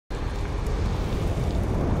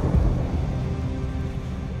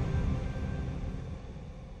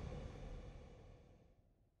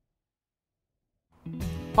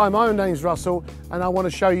Hi, my name's Russell and I want to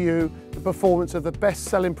show you the performance of the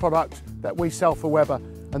best-selling product that we sell for Weber,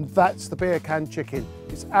 and that's the beer can chicken.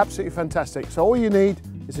 It's absolutely fantastic. So all you need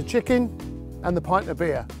is a chicken and the pint of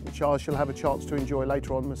beer, which I shall have a chance to enjoy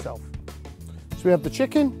later on myself. So we have the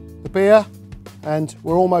chicken, the beer, and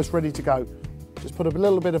we're almost ready to go. Just put a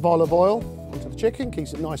little bit of olive oil onto the chicken,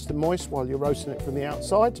 keeps it nice and moist while you're roasting it from the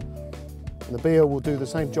outside. And the beer will do the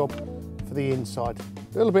same job for the inside.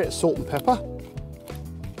 A little bit of salt and pepper.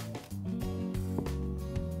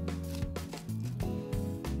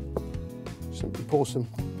 Simply pour some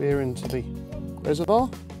beer into the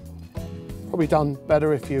reservoir. Probably done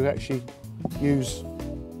better if you actually use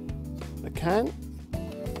a can,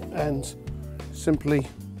 and simply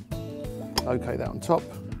locate that on top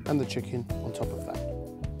and the chicken on top of that.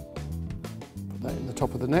 Put that in the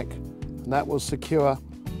top of the neck, and that will secure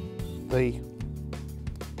the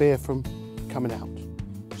beer from coming out,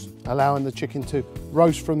 allowing the chicken to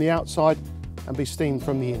roast from the outside and be steamed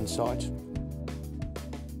from the inside.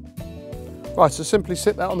 Right, so simply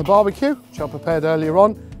sit that on the barbecue, which I prepared earlier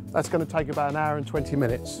on. That's going to take about an hour and 20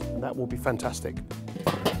 minutes, and that will be fantastic.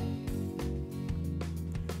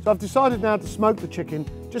 So I've decided now to smoke the chicken,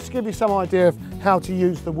 just to give you some idea of how to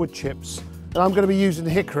use the wood chips. And I'm going to be using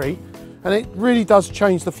hickory, and it really does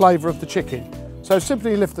change the flavour of the chicken. So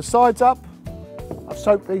simply lift the sides up. I've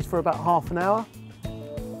soaked these for about half an hour.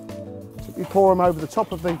 Simply pour them over the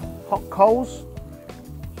top of the hot coals.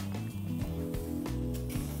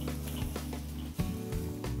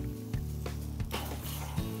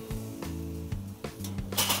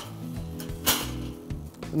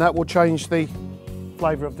 And that will change the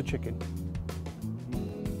flavour of the chicken.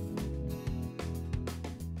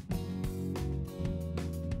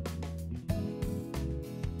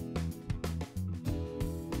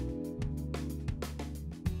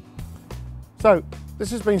 So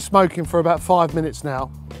this has been smoking for about 5 minutes now.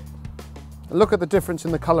 And look at the difference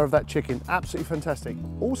in the colour of that chicken, absolutely fantastic.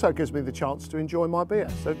 Also gives me the chance to enjoy my beer,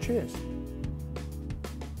 so cheers.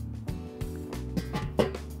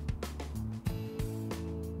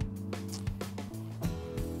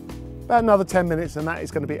 About another 10 minutes and that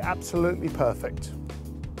is going to be absolutely perfect.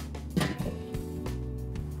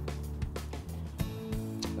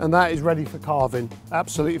 And that is ready for carving,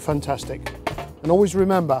 absolutely fantastic. And always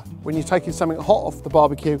remember, when you're taking something hot off the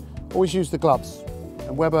barbecue, always use the gloves.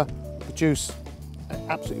 And Weber produce an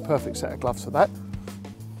absolutely perfect set of gloves for that.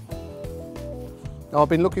 Now I've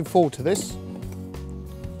been looking forward to this.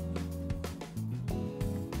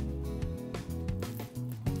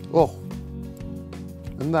 Oh,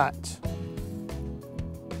 and that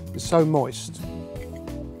is so moist.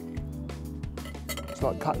 It's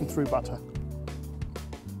like cutting through butter.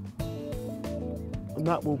 And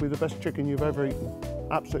that will be the best chicken you've ever eaten.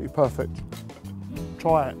 Absolutely perfect.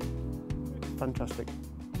 Try it. Fantastic.